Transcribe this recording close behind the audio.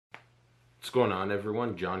What's going on,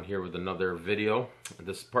 everyone? John here with another video.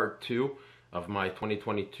 This is part 2 of my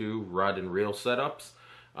 2022 rod and reel setups.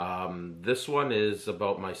 This one is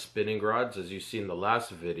about my spinning rods. As you see in the last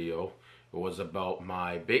video, it was about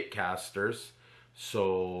my bait casters.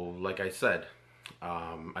 So like I said,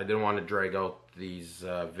 I didn't want to drag out these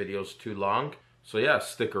videos too long. So yeah,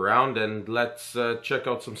 stick around and let's check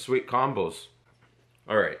out some sweet combos.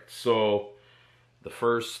 Alright, so the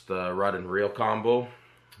first rod and reel combo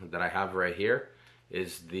that I have right here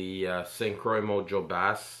is the St. Croix Mojo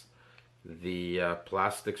Bass, the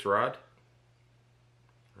plastics rod.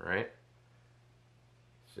 Right,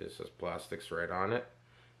 see, it says plastics right on it.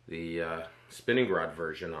 The spinning rod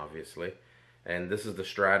version, obviously, and this is the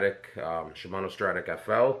Stratic Shimano Stratic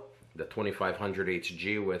FL, the 2500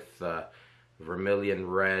 HG with vermilion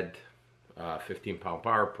red 15-pound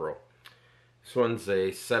Power Pro. This one's a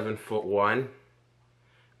 7'1"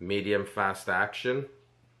 medium fast action.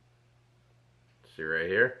 See right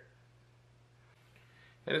here,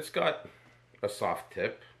 and it's got a soft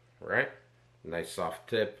tip, right? Nice soft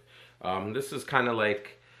tip. This is kind of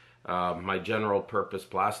like my general purpose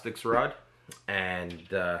plastics rod, and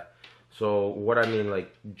so what I mean,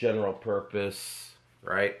 like general purpose,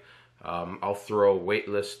 right? I'll throw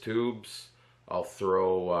weightless tubes. I'll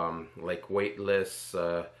throw like weightless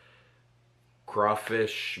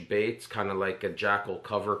crawfish baits, kind of like a jackal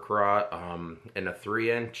cover craw in a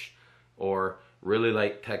 3-inch, or really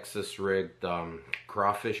like Texas rigged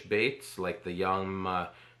crawfish baits, like the Yum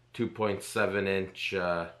 2.7-inch,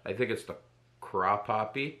 I think it's the Craw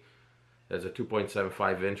Poppy. There's a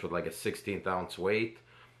 2.75-inch with like a 16th ounce weight.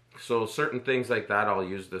 So certain things like that, I'll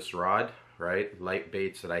use this rod, right? Light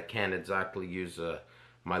baits that I can't exactly use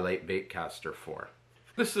my light bait caster for.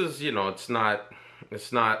 This is, you know, it's not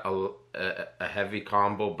a heavy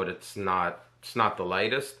combo, but it's not the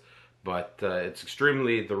lightest. But it's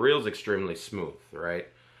extremely, the reel's extremely smooth, right?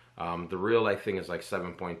 The reel, I think, is like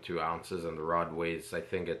 7.2 ounces, and the rod weighs, I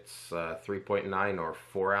think it's 3.9 or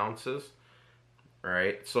 4 ounces,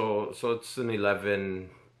 right? So it's an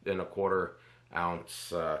 11.25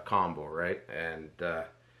 ounce combo, right? And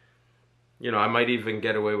you know, I might even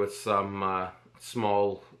get away with some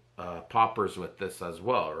small poppers with this as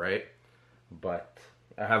well, right? But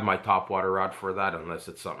I have my top water rod for that, unless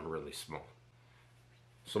it's something really small.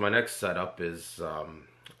 So my next setup is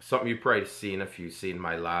something you've probably seen if you've seen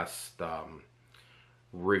my last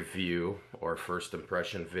review or first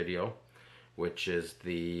impression video, which is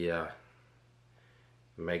the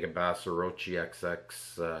Megabass Orochi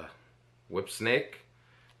XX Whipsnake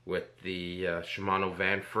with the Shimano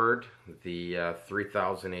Vanford, the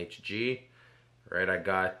 3000 HG. Right, I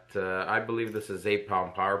got, I believe this is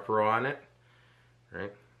 8-pound Power Pro on it.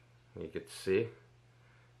 Right, you can see.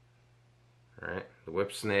 Right, the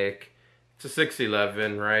Whipsnake, it's a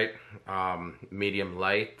 611, right? Medium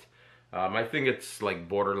light. I think it's like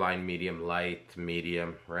borderline medium light,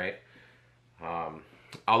 medium, right?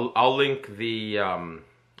 I'll link the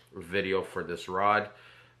video for this rod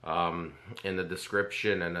in the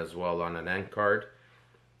description, and as well on an end card,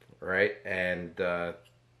 right? And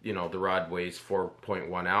you know, the rod weighs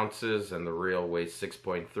 4.1 ounces and the reel weighs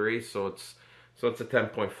 6.3, so it's a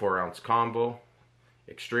 10.4 ounce combo.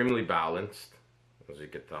 Extremely balanced, as you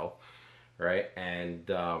can tell, right? And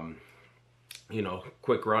you know,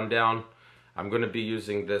 quick rundown, I'm going to be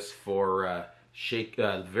using this for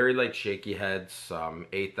very light shaky heads,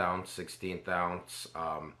 8th ounce, 16th ounce,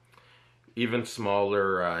 even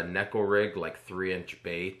smaller Neko rig, like 3-inch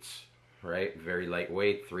baits, right? Very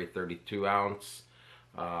lightweight, 332 ounce,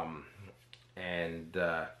 and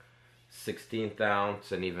 16th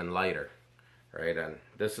ounce, and even lighter. Right, and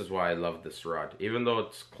this is why I love this rod. Even though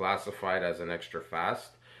it's classified as an extra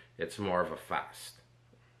fast, it's more of a fast,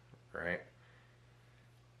 right?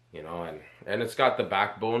 You know, and it's got the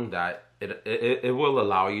backbone that it will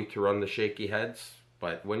allow you to run the shaky heads.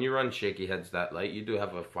 But when you run shaky heads that light, you do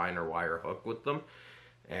have a finer wire hook with them.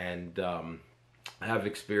 And I have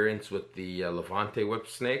experience with the Levante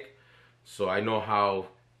Whipsnake, so I know how,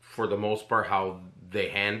 for the most part, how they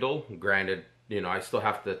handle. Granted, you know, I still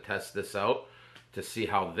have to test this out to see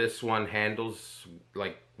how this one handles,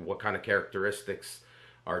 like what kind of characteristics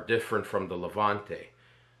are different from the Levante.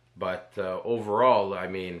 But overall, I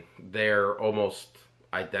mean, they're almost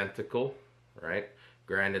identical, right?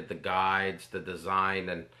 Granted, the guides, the design,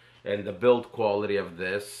 and the build quality of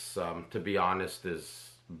this, to be honest, is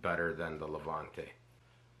better than the Levante.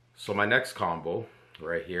 So my next combo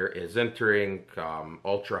right here is entering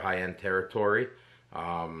ultra high-end territory.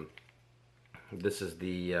 This is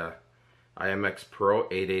the IMX Pro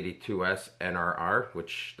 882S NRR,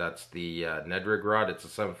 which that's the Ned rig rod. It's a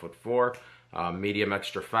 7'4", medium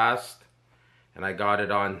extra fast. and I got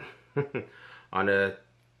it on on a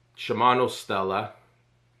Shimano Stella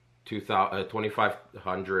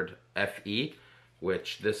 2500 FE,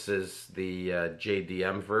 which this is the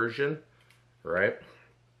JDM version, right?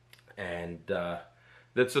 And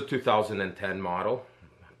that's a 2010 model.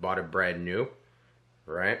 Bought it brand new,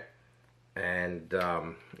 right? And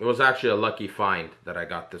it was actually a lucky find that I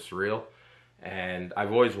got this reel, and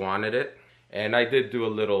I've always wanted it. And I did do a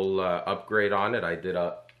little upgrade on it. I did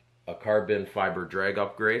a carbon fiber drag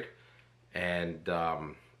upgrade, and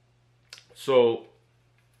so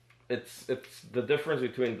it's the difference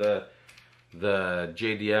between the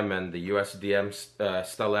JDM and the USDM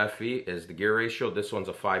Stella FE is the gear ratio. This one's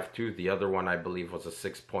a 5.2. The other one I believe was a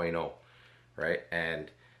 6.0, right? And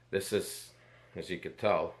this is, as you could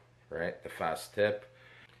tell, right, the fast tip.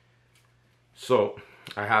 So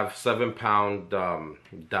I have 7-pound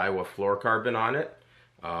Daiwa fluorocarbon on it,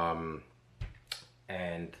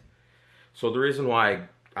 and so the reason why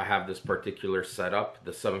I have this particular setup,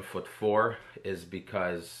 the 7'4", is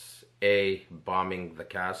because A, bombing the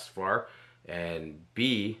cast far, and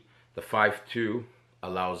B, the 5.2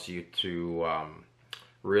 allows you to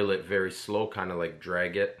reel it very slow, kind of like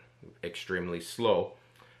drag it extremely slow.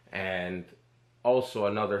 And also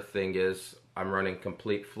another thing is I'm running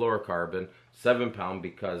complete fluorocarbon 7-pound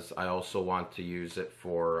because I also want to use it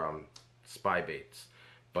for spy baits.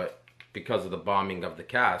 But because of the bombing of the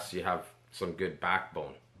cast, you have some good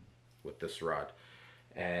backbone with this rod.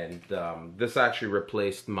 And this actually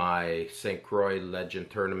replaced my St. Croix Legend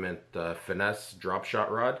Tournament Finesse drop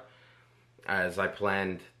shot rod, as I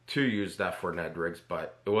planned to use that for Ned rigs,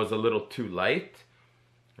 but it was a little too light,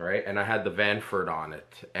 right? And I had the Vanford on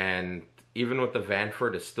it, and even with the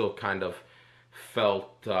Vanford, it still kind of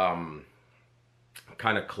felt kind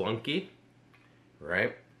of clunky,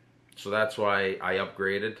 right? So that's why I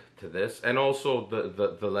upgraded to this. And also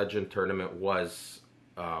the Legend Tournament was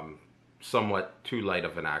somewhat too light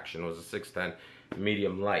of an action. It was a 610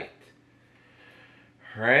 medium light,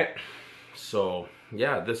 right? So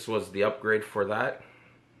yeah, this was the upgrade for that,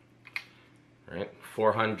 right?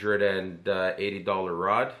 $480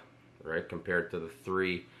 rod, right, compared to the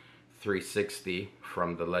 $360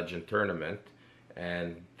 from the Legend Tournament,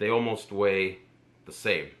 and they almost weigh the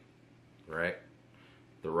same, right?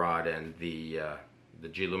 The rod and the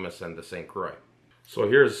G Loomis and the St. Croix. So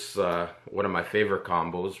here's one of my favorite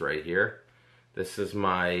combos right here. This is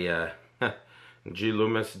my G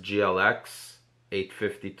Loomis GLX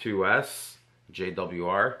 852S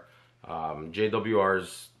JWR.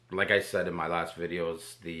 JWR's, like I said in my last video,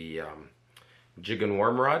 is the jig and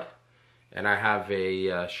worm rod. And I have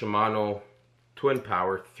a Shimano Twin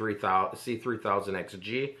Power C3000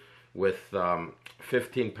 XG with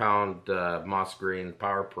 15-pound Moss Green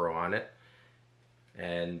Power Pro on it.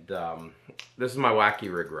 And this is my wacky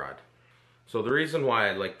rig rod. So the reason why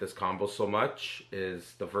I like this combo so much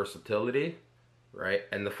is the versatility, right?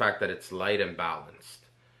 And the fact that it's light and balanced.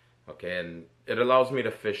 Okay, and it allows me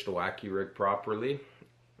to fish the wacky rig properly.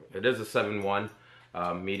 It is a 7.1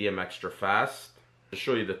 medium extra fast. I'll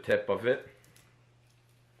show you the tip of it.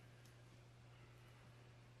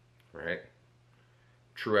 Right?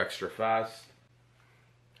 True extra fast.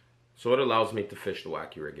 So it allows me to fish the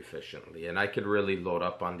wacky rig efficiently, and I could really load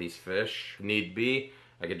up on these fish. If need be,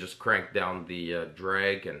 I could just crank down the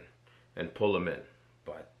drag and pull them in.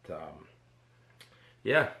 But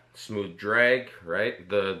yeah, smooth drag, right?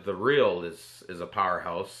 The reel is a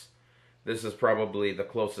powerhouse. This is probably the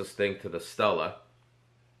closest thing to the Stella,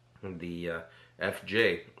 the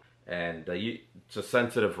FJ, and it's a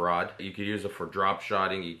sensitive rod. You could use it for drop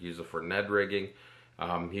shotting. You could use it for Ned rigging.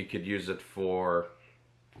 You could use it for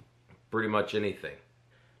pretty much anything,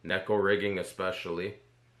 Neko rigging especially,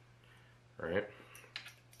 right?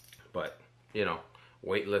 But you know,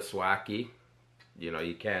 weightless wacky, you know,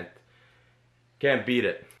 you can't beat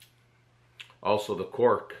it. Also the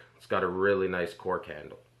cork, it's got a really nice cork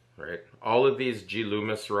handle, right? All of these G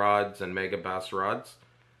Loomis rods and Megabass rods,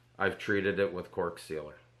 I've treated it with cork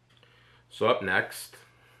sealer. So up next,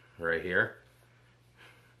 right here,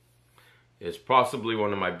 is possibly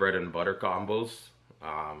one of my bread and butter combos.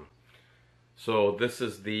 So this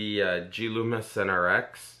is the G Loomis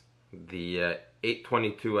NRX, the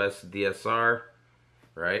 822S DSR,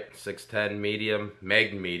 right? 610 medium,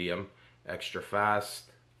 meg medium, extra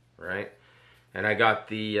fast, right? And I got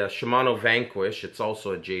the Shimano Vanquish. It's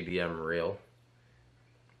also a JDM reel,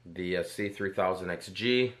 the C3000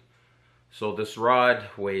 XG. So this rod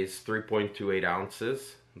weighs 3.28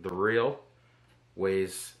 ounces. The reel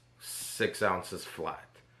weighs 6 ounces flat.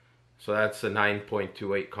 So that's a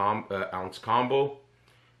 9.28 ounce combo.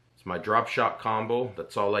 It's my drop shot combo.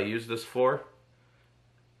 That's all I use this for.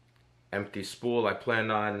 empty spool.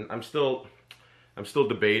 I'm still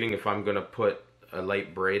debating if I'm gonna put a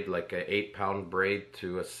light braid, like a 8-pound braid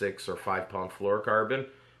to a 6 or 5-pound fluorocarbon,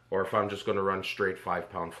 or if I'm just gonna run straight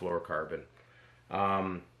 5-pound fluorocarbon.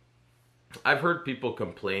 I've heard people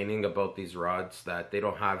complaining about these rods that they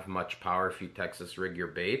don't have much power if you Texas rig your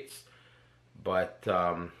baits, but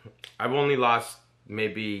I've only lost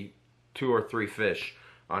maybe 2 or 3 fish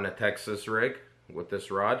on a Texas rig with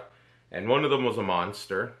this rod, and one of them was a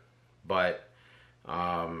monster. But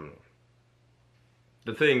the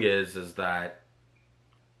thing is that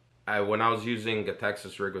when I was using a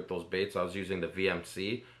Texas rig with those baits, I was using the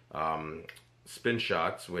VMC spin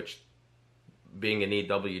shots, which, being an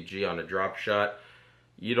EWG on a drop shot,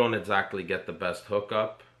 you don't exactly get the best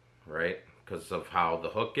hookup, right? Because of how the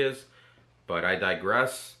hook is. But I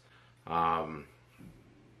digress. You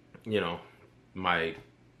know,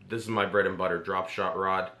 this is my bread and butter drop shot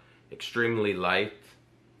rod. Extremely light.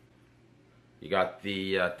 You got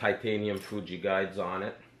the titanium Fuji guides on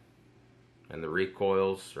it, and the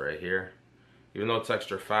recoils right here. Even though it's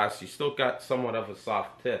extra fast, you still got somewhat of a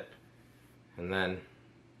soft tip, and then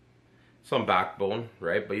some backbone,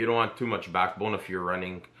 right? But you don't want too much backbone. If you're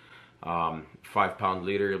running 5-pound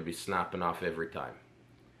leader, you'll be snapping off every time,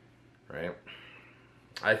 right?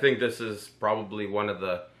 I think this is probably one of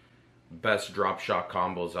the best drop shot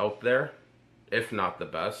combos out there, if not the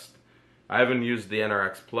best. I haven't used the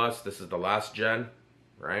NRX Plus. This is the last gen,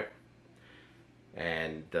 right?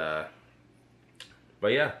 And but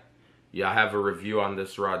yeah, I have a review on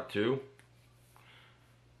this rod too,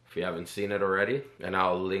 if you haven't seen it already, and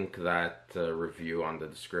I'll link that review on the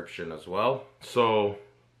description as well. So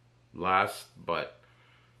last but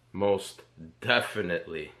most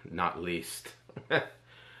definitely not least,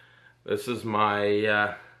 this is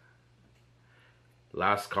my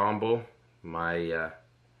last combo, my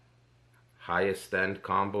highest end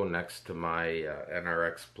combo next to my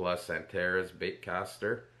NRX Plus Antares bait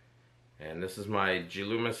caster. And this is my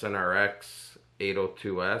Loomis NRX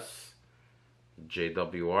 802S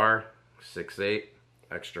JWR 6.8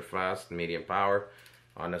 extra fast medium power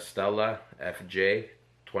on a Stella FJ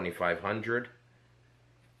 2500,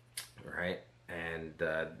 right? And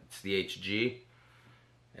it's the HG,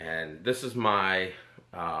 and this is my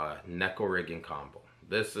Neko rigging combo.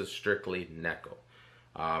 This is strictly Neko.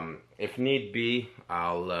 If need be,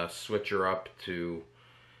 I'll switch her up to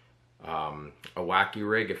a wacky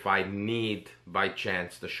rig if I need, by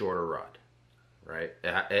chance, the shorter rod, right?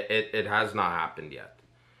 It has not happened yet,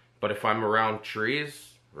 but if I'm around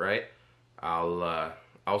trees, right, I'll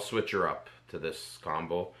switch her up to this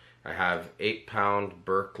combo. I have 8-pound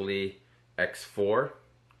Berkeley X4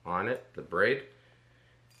 on it, the braid,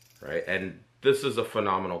 right? And this is a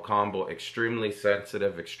phenomenal combo. Extremely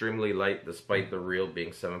sensitive, extremely light, despite the reel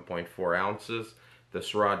being 7.4 ounces.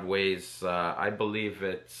 This rod weighs, I believe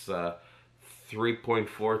it's 3.4,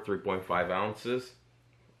 3.5 ounces,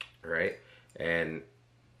 right? And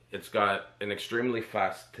it's got an extremely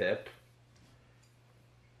fast tip,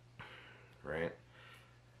 right?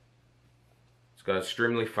 It's got an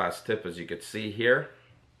extremely fast tip, as you can see here,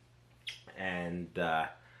 and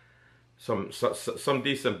some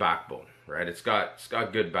decent backbone, right? It's got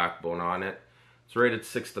good backbone on it. It's rated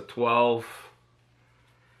 6 to 12,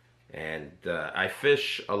 and I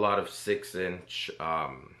fish a lot of 6-inch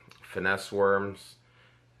finesse worms,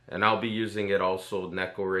 and I'll be using it also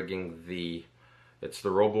Neko rigging it's the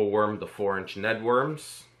Robo Worm, the 4-inch Ned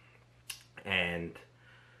worms. And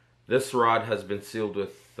this rod has been sealed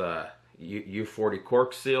with U40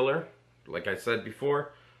 cork sealer. Like I said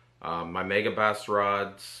before, my Megabass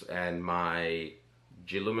rods and my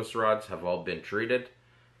Loomis rods have all been treated.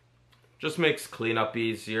 Just makes cleanup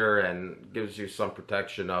easier and gives you some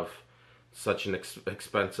protection of such an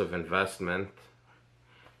expensive investment.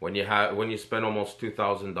 When you spend almost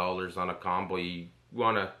 $2,000 on a combo, you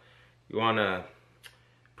wanna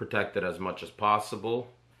protect it as much as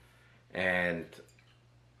possible. And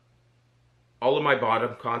all of my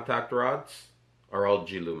bottom contact rods are all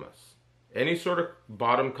Loomis. Any sort of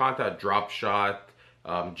bottom contact, drop shot,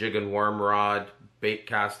 jig and worm rod, bait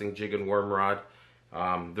casting jig and worm rod,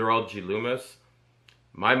 they're all Loomis.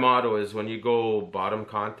 My motto is, when you go bottom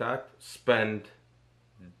contact, spend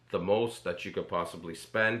the most that you could possibly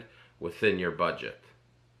spend within your budget.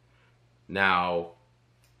 Now,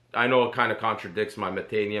 I know it kind of contradicts my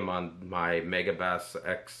Metanium on my Megabass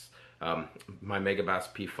my Megabass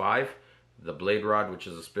P5, the blade rod, which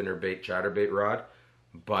is a spinnerbait, chatterbait rod,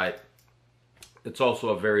 but it's also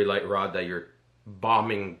a very light rod that you're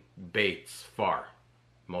bombing baits far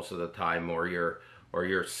most of the time, or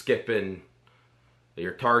you're skipping,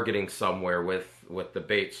 you're targeting somewhere with the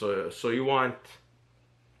bait. So you want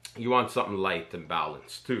you want something light and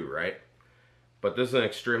balanced too, right? But this is an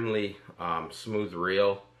extremely smooth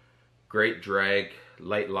reel, great drag,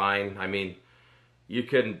 light line. I mean, you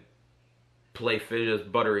can play fish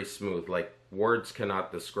buttery smooth. Like, words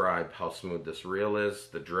cannot describe how smooth this reel is,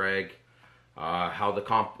 the drag, how the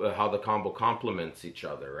combo complements each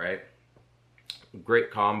other, right?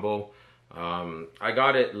 Great combo. I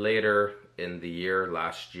got it later in the year,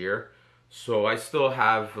 last year, so I still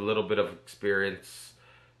have a little bit of experience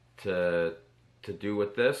to do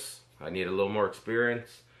with this. I need a little more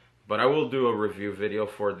experience, but I will do a review video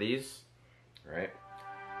for these, right?